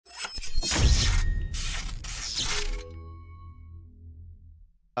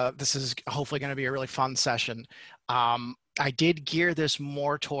This is hopefully going to be a really fun session. I did gear this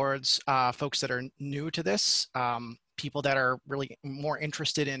more towards folks that are new to this, people that are really more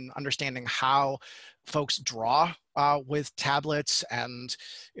interested in understanding how folks draw with tablets and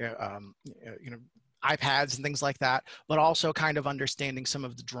iPads and things like that, but also kind of understanding some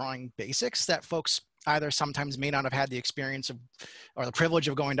of the drawing basics that folks either sometimes may not have had the experience of or the privilege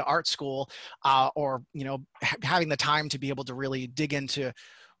of going to art school, or having the time to be able to really dig into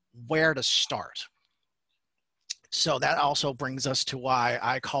where to start. So that also brings us to why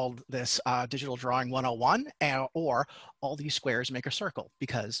I called this Digital Drawing 101, or all these squares make a circle,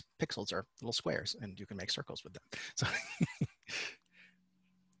 because pixels are little squares and you can make circles with them.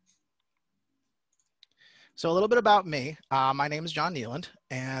 So a little bit about me. My name is John Kneeland,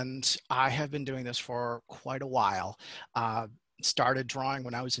 and I have been doing this for quite a while. Started drawing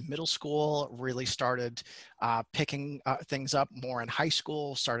when I was in middle school, really started picking things up more in high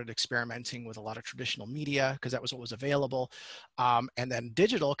school, started experimenting with a lot of traditional media because that was what was available. And then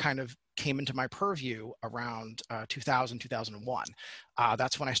digital kind of came into my purview around 2000, 2001.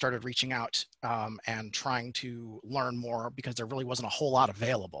 That's when I started reaching out and trying to learn more, because there really wasn't a whole lot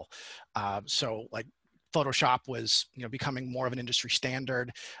available. So like Photoshop was, becoming more of an industry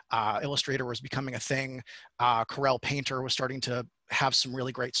standard. Illustrator was becoming a thing. Corel Painter was starting to have some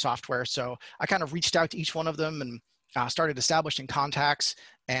really great software. So I kind of reached out to each one of them and started establishing contacts,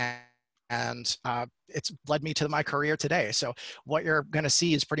 and it's led me to my career today. So what you're going to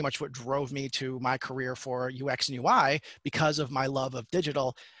see is pretty much what drove me to my career for UX and UI, because of my love of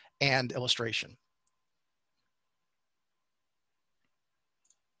digital and illustration.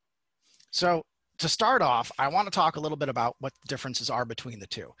 So to start off, I want to talk a little bit about what the differences are between the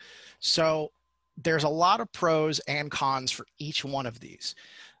two. So there's a lot of pros and cons for each one of these.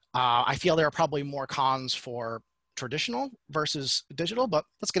 I feel there are probably more cons for traditional versus digital, but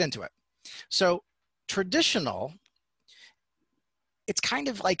let's get into it. So traditional, it's kind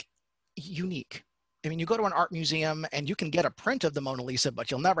of like unique. I mean, you go to an art museum and you can get a print of the Mona Lisa,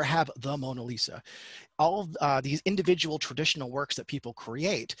 but you'll never have the Mona Lisa. All of these individual traditional works that people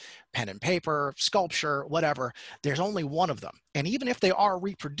create, pen and paper, sculpture, whatever, there's only one of them. And even if they are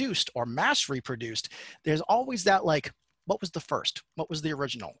reproduced or mass reproduced, there's always that, like, what was the first? What was the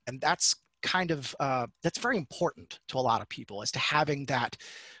original? And that's kind of, that's very important to a lot of people, as to having that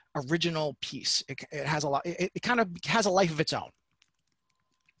original piece. It has a lot, it kind of has a life of its own.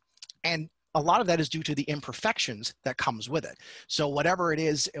 And a lot of that is due to the imperfections that comes with it. So whatever it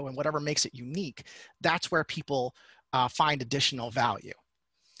is and whatever makes it unique, that's where people find additional value.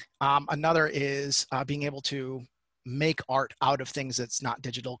 Another is being able to make art out of things that's not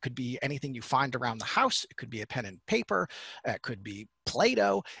digital. Could be anything you find around the house. It could be a pen and paper. It could be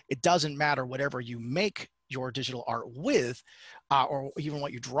Play-Doh. It doesn't matter. Whatever you make your digital art with, or even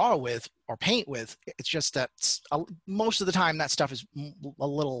what you draw with or paint with, it's just that most of the time that stuff is a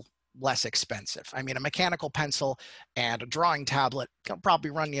little less expensive. I mean, a mechanical pencil and a drawing tablet can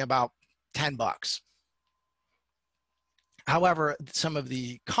probably run you about $10. However, some of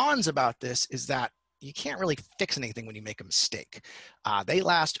the cons about this is that you can't really fix anything when you make a mistake. They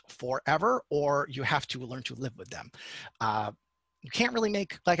last forever, or you have to learn to live with them. You can't really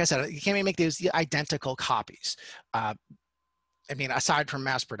make, like I said, you can't really make these identical copies. I mean, aside from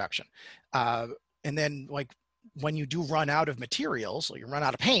mass production. And then, like, when you do run out of materials, or you run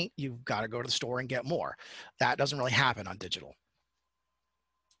out of paint, you've got to go to the store and get more. That doesn't really happen on digital.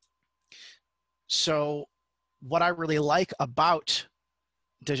 So what I really like about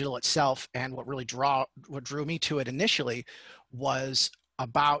digital itself, and what drew me to it initially, was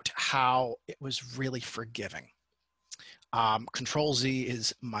about how it was really forgiving. Control-Z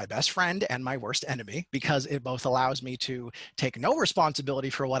is my best friend and my worst enemy, because it both allows me to take no responsibility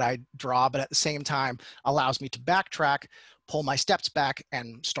for what I draw, but at the same time allows me to backtrack, pull my steps back,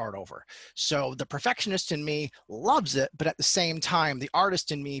 and start over. So the perfectionist in me loves it, but at the same time, the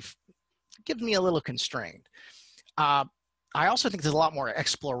artist in me gives me a little constrained. I also think there's a lot more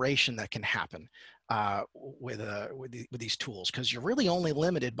exploration that can happen with these tools, because you're really only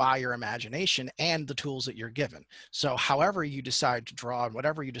limited by your imagination and the tools that you're given. So however you decide to draw and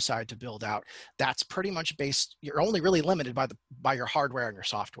whatever you decide to build out, that's pretty much based, you're only really limited by your hardware and your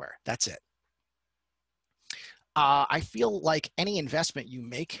software. That's it. I feel like any investment you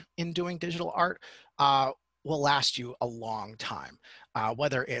make in doing digital art will last you a long time.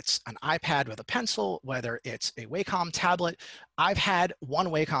 Whether it's an iPad with a pencil, whether it's a Wacom tablet. I've had one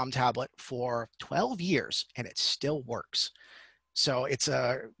Wacom tablet for 12 years and it still works. So it's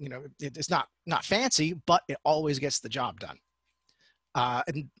it's not fancy, but it always gets the job done.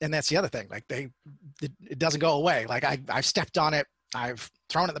 And that's the other thing. Like it doesn't go away. Like I've stepped on it I've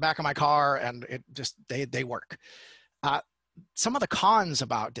thrown it in the back of my car, and it just, they work. Some of the cons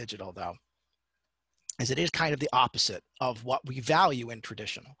about digital, though, is it is kind of the opposite of what we value in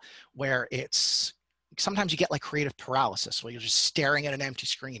traditional, where it's sometimes you get like creative paralysis where you're just staring at an empty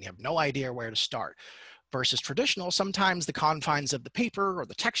screen. You have no idea where to start. Versus traditional, sometimes the confines of the paper or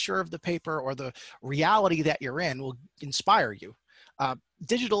the texture of the paper or the reality that you're in will inspire you.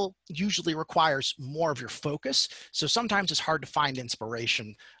 Digital usually requires more of your focus, so sometimes it's hard to find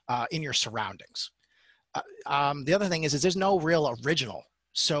inspiration in your surroundings. The other thing is there's no real original.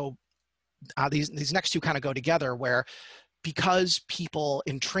 So these next two kind of go together, where because people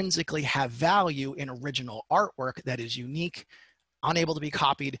intrinsically have value in original artwork that is unique, unable to be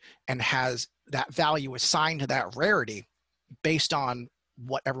copied, and has that value assigned to that rarity based on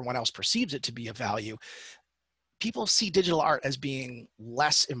what everyone else perceives it to be of value, people see digital art as being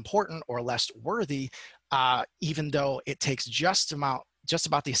less important or less worthy, even though it takes just about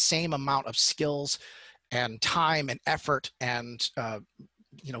the same amount of skills and time and effort and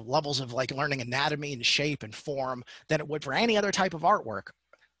levels of like learning anatomy and shape and form than it would for any other type of artwork.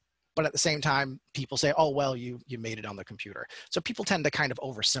 But at the same time, people say, oh, well, you made it on the computer. So people tend to kind of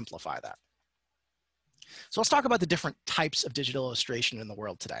oversimplify that. So let's talk about the different types of digital illustration in the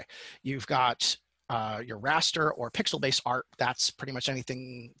world today. You've got your raster or pixel-based art. That's pretty much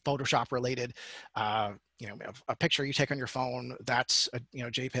anything Photoshop related. A picture you take on your phone, that's a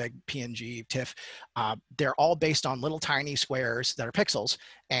JPEG, PNG, TIFF. They're all based on little tiny squares that are pixels,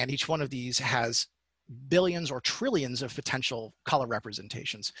 and each one of these has billions or trillions of potential color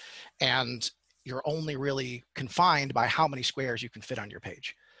representations, and you're only really confined by how many squares you can fit on your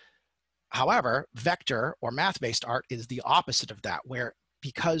page. However, vector or math-based art is the opposite of that, where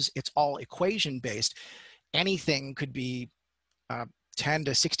because it's all equation-based, anything could be 10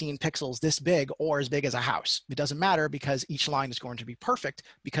 to 16 pixels this big or as big as a house. It doesn't matter because each line is going to be perfect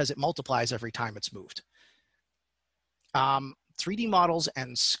because it multiplies every time it's moved. 3D models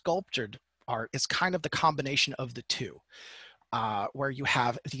and sculptured art is kind of the combination of the two, where you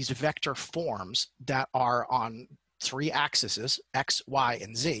have these vector forms that are on 3 axes, X, Y,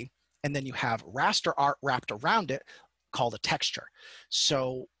 and Z, and then you have raster art wrapped around it called a texture.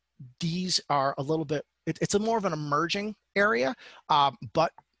 So these are a little bit, it's a more of an emerging area,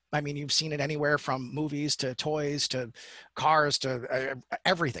 but I mean, you've seen it anywhere from movies to toys to cars to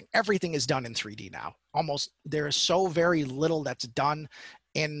everything. Everything is done in 3D now. Almost, there is so very little that's done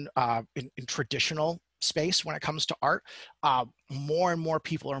in traditional space when it comes to art. More and more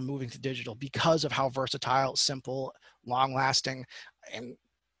people are moving to digital because of how versatile, simple, long-lasting, and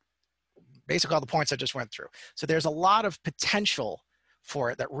basically all the points I just went through. So there's a lot of potential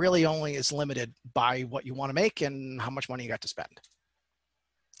for it that really only is limited by what you want to make and how much money you got to spend.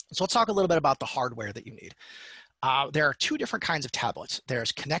 So let's talk a little bit about the hardware that you need. There are 2 different kinds of tablets.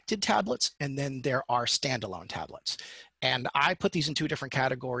 There's connected tablets, and then there are standalone tablets. And I put these in 2 different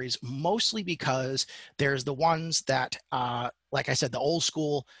categories, mostly because there's the ones that, like I said, the old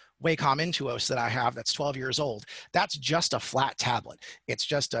school Wacom Intuos that I have that's 12 years old. That's just a flat tablet. It's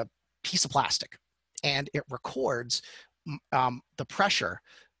just a piece of plastic, and it records the pressure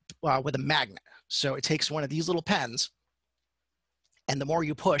with a magnet. So it takes one of these little pens, and the more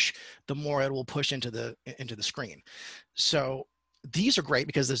you push, the more it will push into the screen. So these are great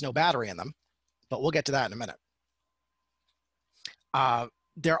because there's no battery in them, but we'll get to that in a minute.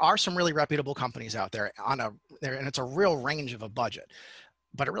 There are some really reputable companies out there and it's a real range of a budget.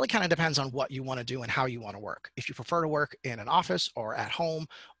 But it really kind of depends on what you want to do and how you want to work. If you prefer to work in an office or at home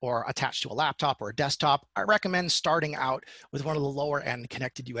or attached to a laptop or a desktop, I recommend starting out with one of the lower end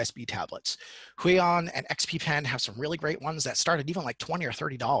connected USB tablets. Huion and XP Pen have some really great ones that start at even like $20 or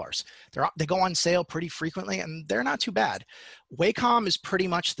 $30. They go on sale pretty frequently, and they're not too bad. Wacom is pretty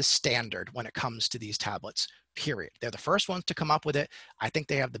much the standard when it comes to these tablets, period. They're the first ones to come up with it. I think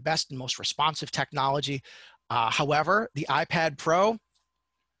they have the best and most responsive technology. However, the iPad Pro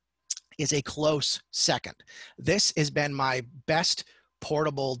is a close second. This has been my best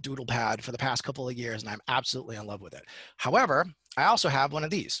portable doodle pad for the past couple of years, and I'm absolutely in love with it. However, I also have one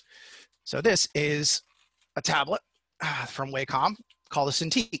of these. So this is a tablet from Wacom called a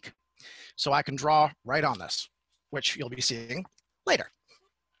Cintiq. So I can draw right on this, which you'll be seeing later.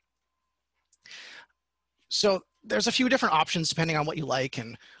 So there's a few different options depending on what you like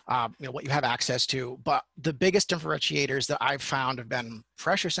and what you have access to. But the biggest differentiators that I've found have been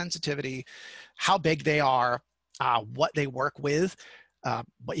pressure sensitivity, how big they are, what they work with,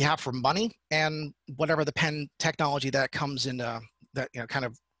 what you have for money, and whatever the pen technology that comes into that, kind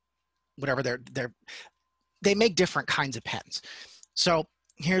of whatever they make different kinds of pens. So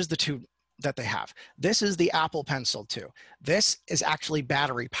here's the two that they have. This is the Apple Pencil 2. This is actually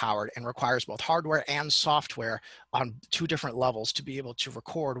battery powered and requires both hardware and software on 2 different levels to be able to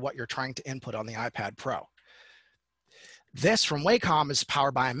record what you're trying to input on the iPad Pro. This from Wacom is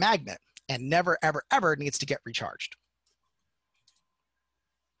powered by a magnet and never, ever, ever needs to get recharged.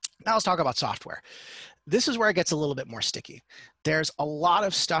 Now let's talk about software. This is where it gets a little bit more sticky. There's a lot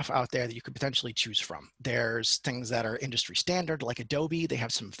of stuff out there that you could potentially choose from. There's things that are industry standard, like Adobe. They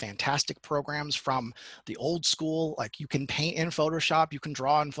have some fantastic programs from the old school, like you can paint in Photoshop, you can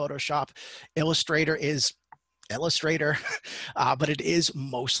draw in Photoshop. Illustrator is Illustrator, but it is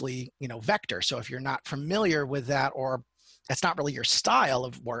mostly, vector. So if you're not familiar with that, or that's not really your style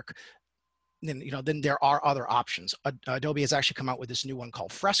of work, then there are other options. Adobe has actually come out with this new one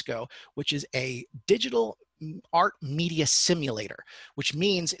called Fresco, which is a digital art media simulator, which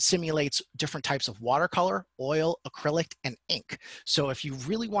means it simulates different types of watercolor, oil, acrylic, and ink. So if you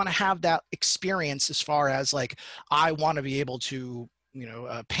really want to have that experience as far as like, I want to be able to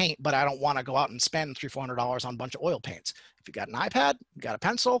paint, but I don't want to go out and spend $300-400 on a bunch of oil paints. If you got an iPad, you got a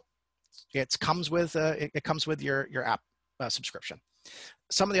pencil, it comes with your app subscription.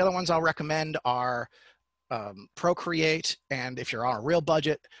 Some of the other ones I'll recommend are Procreate, and if you're on a real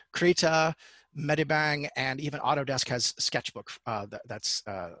budget, Krita, Medibang, and even Autodesk has Sketchbook.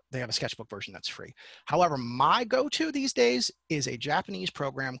 They have a Sketchbook version that's free. However, my go-to these days is a Japanese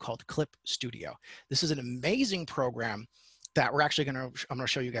program called Clip Studio. This is an amazing program that I'm going to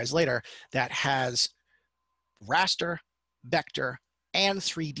show you guys later, that has raster, vector, and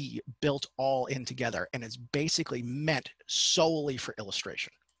 3D built all in together, and it's basically meant solely for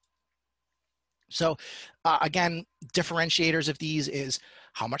illustration. So again, differentiators of these is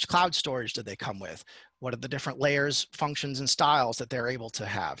how much cloud storage do they come with? What are the different layers, functions, and styles that they're able to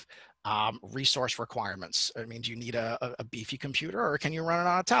have? Resource requirements. I mean, do you need a beefy computer, or can you run it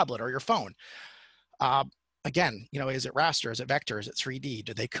on a tablet or your phone? Again, is it raster? Is it vector? Is it 3D?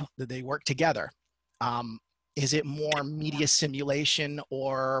 Do they work together? Is it more media simulation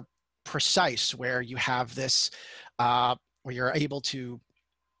or precise, where you have this, where you're able to,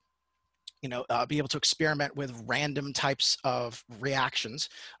 be able to experiment with random types of reactions,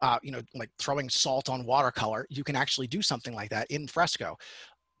 like throwing salt on watercolor? You can actually do something like that in Fresco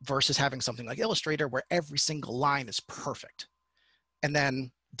versus having something like Illustrator where every single line is perfect. And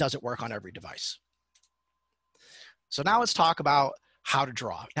then does it work on every device? So now let's talk about how to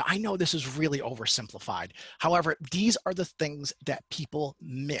draw. Now, I know this is really oversimplified. However, these are the things that people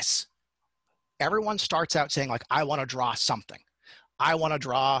miss. Everyone starts out saying, like, I want to draw something. I want to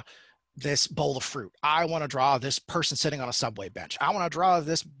draw this bowl of fruit. I want to draw this person sitting on a subway bench. I want to draw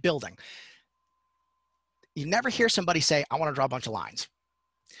this building. You never hear somebody say, I want to draw a bunch of lines.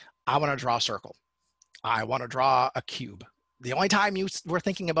 I want to draw a circle. I want to draw a cube. The only time you were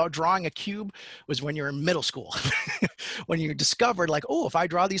thinking about drawing a cube was when you were in middle school, when you discovered, like, oh, if I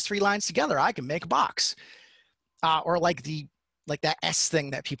draw these 3 lines together, I can make a box. Or like that S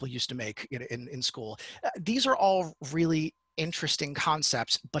thing that people used to make in school. These are all really interesting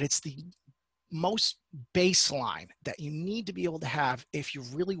concepts, but it's the most baseline that you need to be able to have if you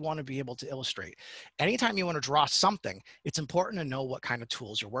really want to be able to illustrate. Anytime you want to draw something, it's important to know what kind of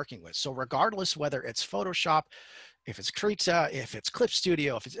tools you're working with. So regardless whether it's Photoshop, if it's Krita, if it's Clip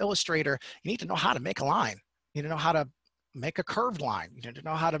Studio, if it's Illustrator, you need to know how to make a line. You need to know how to make a curved line. You need to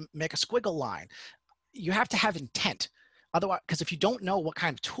know how to make a squiggle line. You have to have intent. Otherwise, because if you don't know what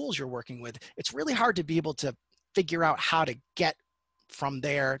kind of tools you're working with, it's really hard to be able to figure out how to get from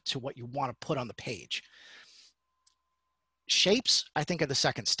there to what you want to put on the page. Shapes, I think, are the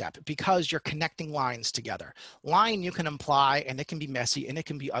second step, because you're connecting lines together. Line you can imply, and it can be messy and it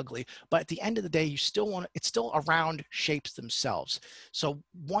can be ugly, but at the end of the day, it's still around shapes themselves. So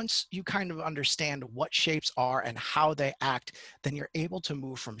once you kind of understand what shapes are and how they act, then you're able to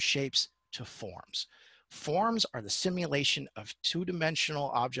move from shapes to forms. Forms are the simulation of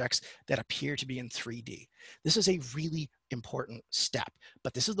 2-dimensional objects that appear to be in 3D. This is a really important step,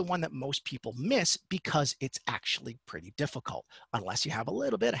 but this is the one that most people miss because it's actually pretty difficult unless you have a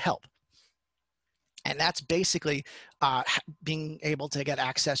little bit of help. And that's basically being able to get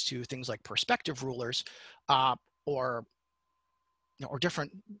access to things like perspective rulers or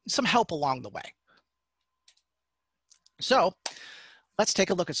some help along the way. So let's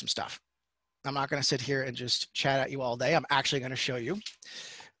take a look at some stuff. I'm not going to sit here and just chat at you all day. I'm actually going to show you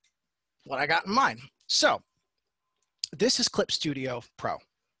what I got in mind. So this is Clip Studio Pro.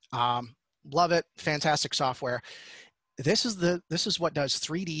 Love it. Fantastic software. This is what does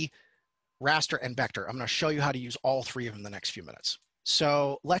 3D, raster, and vector. I'm going to show you how to use all 3 of them in the next few minutes.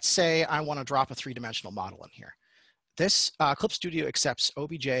 So let's say I want to drop a 3-dimensional model in here. This Clip Studio accepts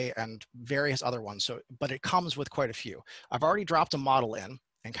OBJ and various other ones, but it comes with quite a few. I've already dropped a model in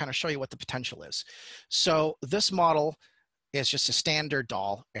and kind of show you what the potential is. So this model is just a standard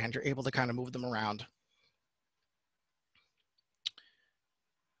doll, and you're able to kind of move them around.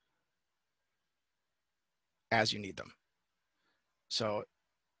 As you need them. So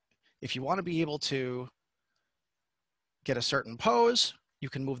if you want to be able to get a certain pose, you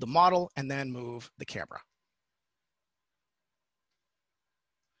can move the model and then move the camera.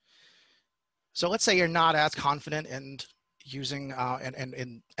 So let's say you're not as confident in using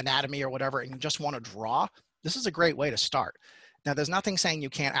in anatomy or whatever, and you just want to draw. This is a great way to start. Now, there's nothing saying you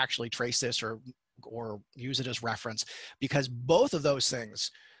can't actually trace this or use it as reference, because both of those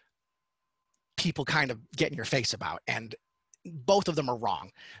things people kind of get in your face about, and both of them are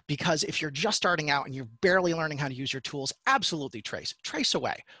wrong. Because if you're just starting out and you're barely learning how to use your tools, absolutely trace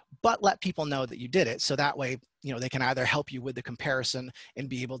away, but let people know that you did it, so that way they can either help you with the comparison and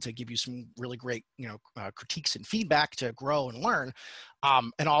be able to give you some really great critiques and feedback to grow and learn,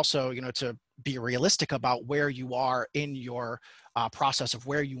 and also to be realistic about where you are in your process of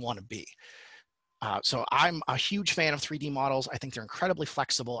where you want to be. So I'm a huge fan of 3D models. I think they're incredibly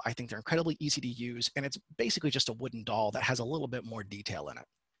flexible. I think they're incredibly easy to use, and it's basically just a wooden doll that has a little bit more detail in it.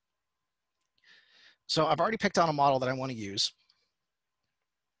 So I've already picked out a model that I want to use,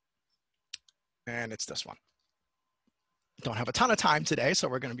 and it's this one. Don't have a ton of time today, so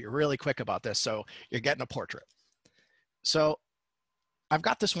we're going to be really quick about this. So you're getting a portrait. So I've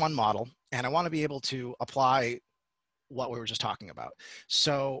got this one model, and I want to be able to apply what we were just talking about.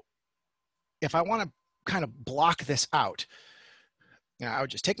 So if I want to kind of block this out, I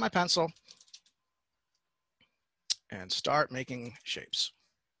would just take my pencil and start making shapes.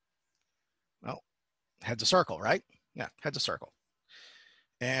 Well, head's a circle, right? Yeah, head's a circle.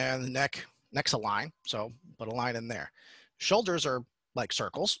 And the neck's a line, so put a line in there. Shoulders are like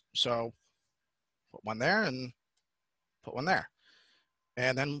circles, so put one there and put one there.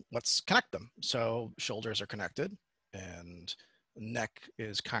 And then let's connect them. So shoulders are connected, and neck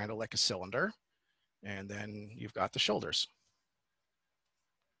is kind of like a cylinder, and then you've got the shoulders.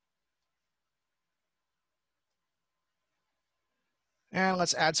 And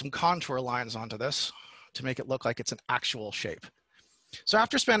let's add some contour lines onto this to make it look like it's an actual shape. So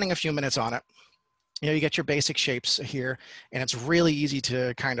after spending a few minutes on it, you get your basic shapes here, and it's really easy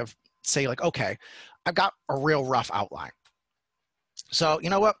to kind of say like, okay, I've got a real rough outline. So you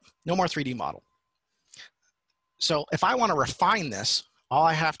know what? No more 3D model. So if I want to refine this, all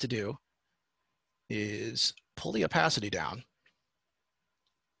I have to do is pull the opacity down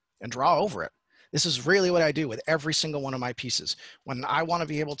and draw over it. This is really what I do with every single one of my pieces. When I want to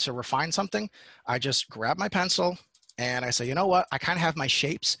be able to refine something, I just grab my pencil and I say, you know what? I kind of have my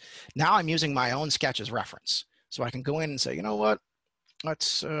shapes. Now I'm using my own sketch as reference. So I can go in and say, you know what?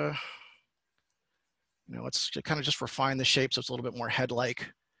 Let's kind of just refine the shape so it's a little bit more head-like.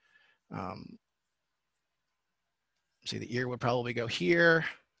 See, the ear would probably go here.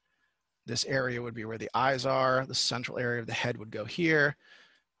 This area would be where the eyes are. The central area of the head would go here.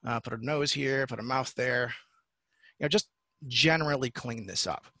 Put a nose here, put a mouth there. Just generally clean this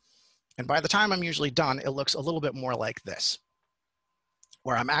up. And by the time I'm usually done, it looks a little bit more like this,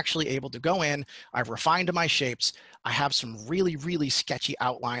 where I'm actually able to go in, I've refined my shapes, I have some really, really sketchy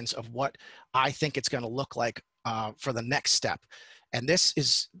outlines of what I think it's going to look like for the next step. And this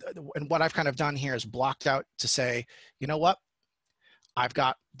is, and what I've kind of done here is blocked out to say, you know what? I've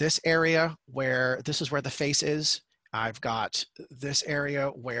got this area where this is where the face is. I've got this area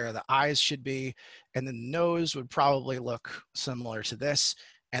where the eyes should be, and the nose would probably look similar to this.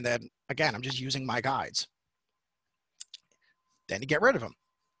 And then again, I'm just using my guides. Then you get rid of them.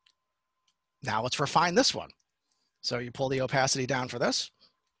 Now let's refine this one. So you pull the opacity down for this,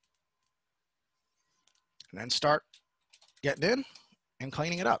 and then start getting in and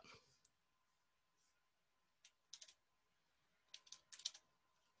cleaning it up.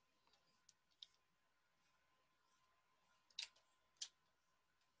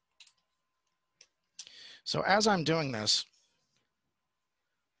 So as I'm doing this,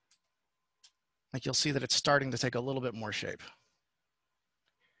 like you'll see that it's starting to take a little bit more shape.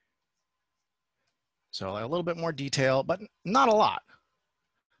 So a little bit more detail, but not a lot,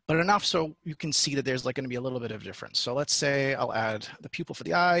 but enough so you can see that there's like going to be a little bit of difference. So let's say I'll add the pupil for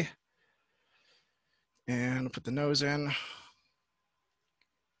the eye and put the nose in,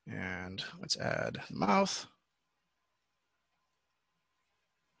 and let's add the mouth,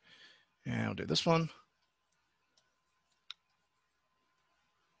 and I'll do this one.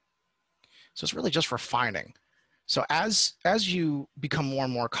 So it's really just refining. So as you become more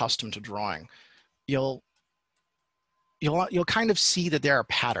and more accustomed to drawing, you'll you'll kind of see that there are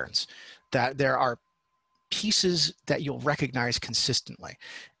patterns, that there are pieces that you'll recognize consistently.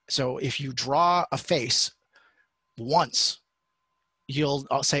 So if you draw a face once,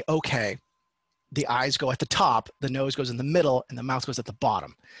 I'll say, okay, the eyes go at the top, the nose goes in the middle, and the mouth goes at the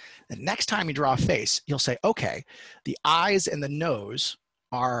bottom. The next time you draw a face, you'll say, okay, the eyes and the nose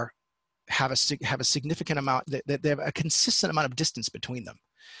have a significant amount, they have a consistent amount of distance between them.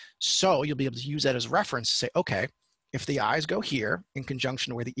 So you'll be able to use that as reference to say, okay, if the eyes go here in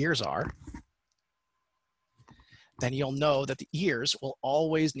conjunction where the ears are, then you'll know that the ears will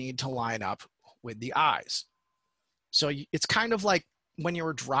always need to line up with the eyes. So it's kind of like when you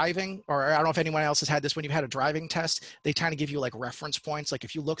were driving, or I don't know if anyone else has had this, when you've had a driving test, they kind of give you like reference points. Like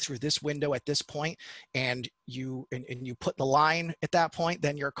if you look through this window at this point and you put the line at that point,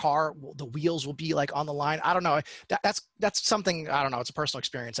 then your car, the wheels will be like on the line. I don't know. That's something, I don't know. It's a personal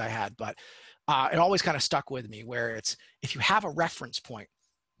experience I had, but it always kind of stuck with me, where it's, if you have a reference point,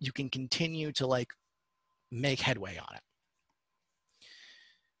 you can continue to like make headway on it.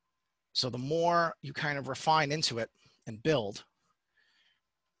 So the more you kind of refine into it and build,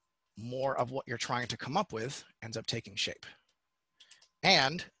 more of what you're trying to come up with ends up taking shape.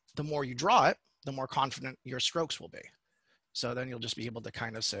 And the more you draw it, the more confident your strokes will be. So then you'll just be able to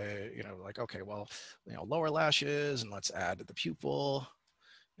kind of say, you know, like, okay, well, you know, lower lashes, and let's add the pupil,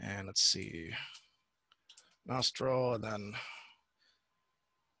 and let's see, nostril, and then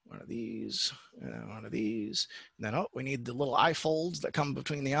one of these, and one of these. And then, oh, we need the little eye folds that come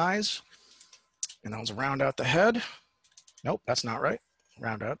between the eyes. And then let's round out the head. Nope, that's not right.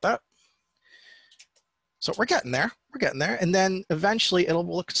 Round out that. So we're getting there. We're getting there. And then eventually it'll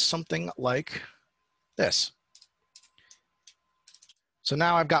look something like this. So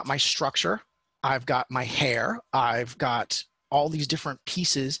now I've got my structure. I've got my hair. I've got all these different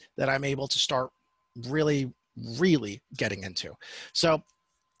pieces that I'm able to start really, really getting into. So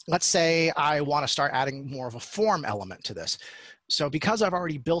let's say I want to start adding more of a form element to this. So because I've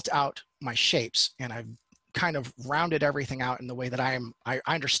already built out my shapes and I've kind of rounded everything out in the way that I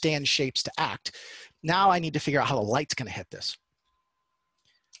understand shapes to act, now I need to figure out how the light's going to hit this.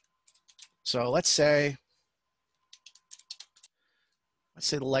 So let's say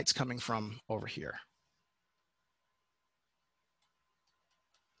the light's coming from over here.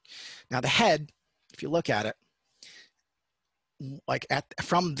 Now the head, if you look at it, like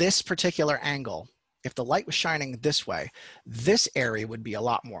from this particular angle, if the light was shining this way, this area would be a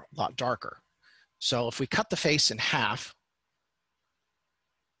lot darker. So if we cut the face in half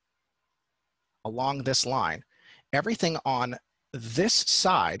along this line, everything on this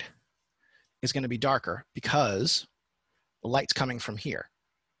side is going to be darker because the light's coming from here.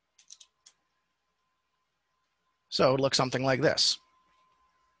 So it would look something like this.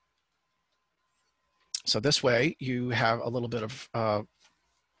 So this way you have a little bit of,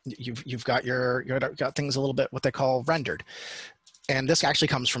 you've got got things a little bit what they call rendered. And this actually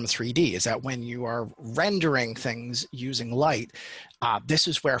comes from 3D, is that when you are rendering things using light, this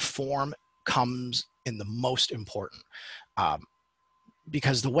is where form comes in the most important.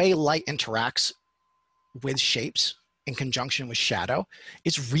 Because the way light interacts with shapes in conjunction with shadow,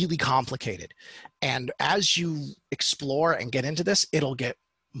 it's really complicated. And as you explore and get into this, it'll get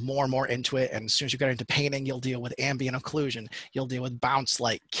more and more into it. And as soon as you get into painting, you'll deal with ambient occlusion, you'll deal with bounce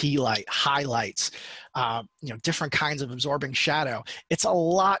light, key light, highlights, you know, different kinds of absorbing shadow. It's a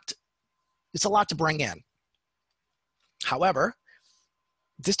lot to bring in. However,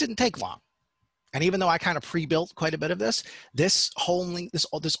 this didn't take long. And even though I kind of pre-built quite a bit of this,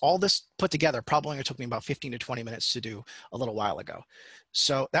 all this put together probably only took me about 15 to 20 minutes to do a little while ago.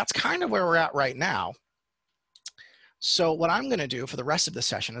 So that's kind of where we're at right now. So what I'm going to do for the rest of the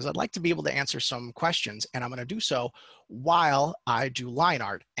session is I'd like to be able to answer some questions, and I'm going to do so while I do line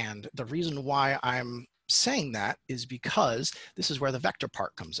art. And the reason why I'm saying that is because this is where the vector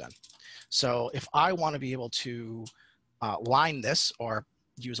part comes in. So if I want to be able to line this or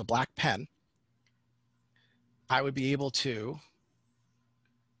use a black pen, I would be able to,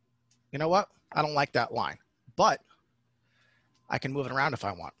 you know what? I don't like that line, but I can move it around if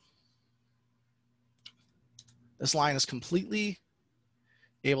I want. This line is completely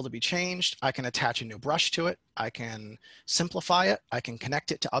able to be changed. I can attach a new brush to it. I can simplify it. I can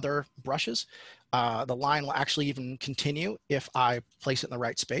connect it to other brushes. The line will actually even continue if I place it in the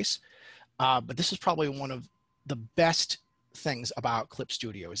right space. But this is probably one of the best things about Clip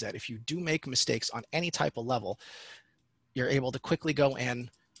Studio, is that if you do make mistakes on any type of level, you're able to quickly go in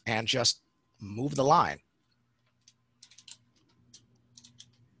and just move the line.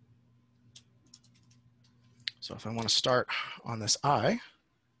 So if I want to start on this eye,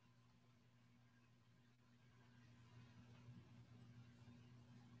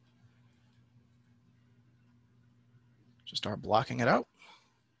 Just start blocking it out.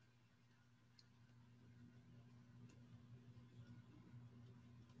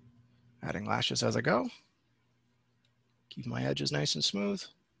 Adding lashes as I go. Keep my edges nice and smooth.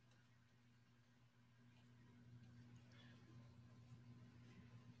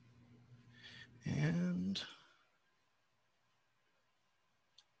 And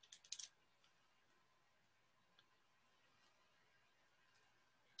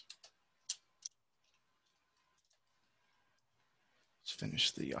let's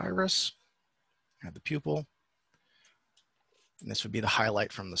finish the iris, add the pupil, and this would be the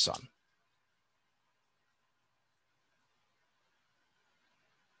highlight from the sun.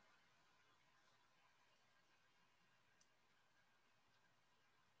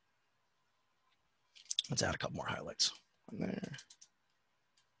 Let's add a couple more highlights on there.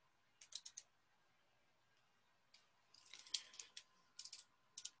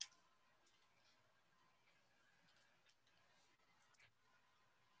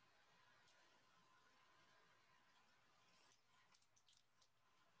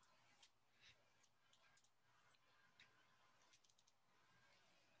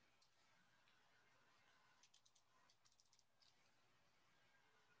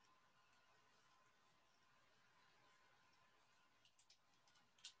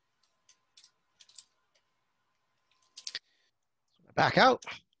 Back out.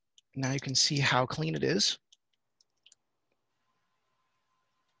 Now you can see how clean it is.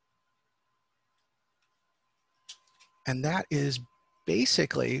 And that is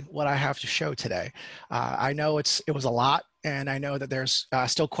basically what I have to show today. I know it was a lot, and I know that there's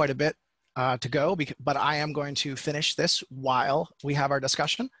still quite a bit to go, but I am going to finish this while we have our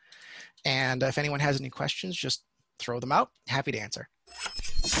discussion. And if anyone has any questions, just throw them out. Happy to answer.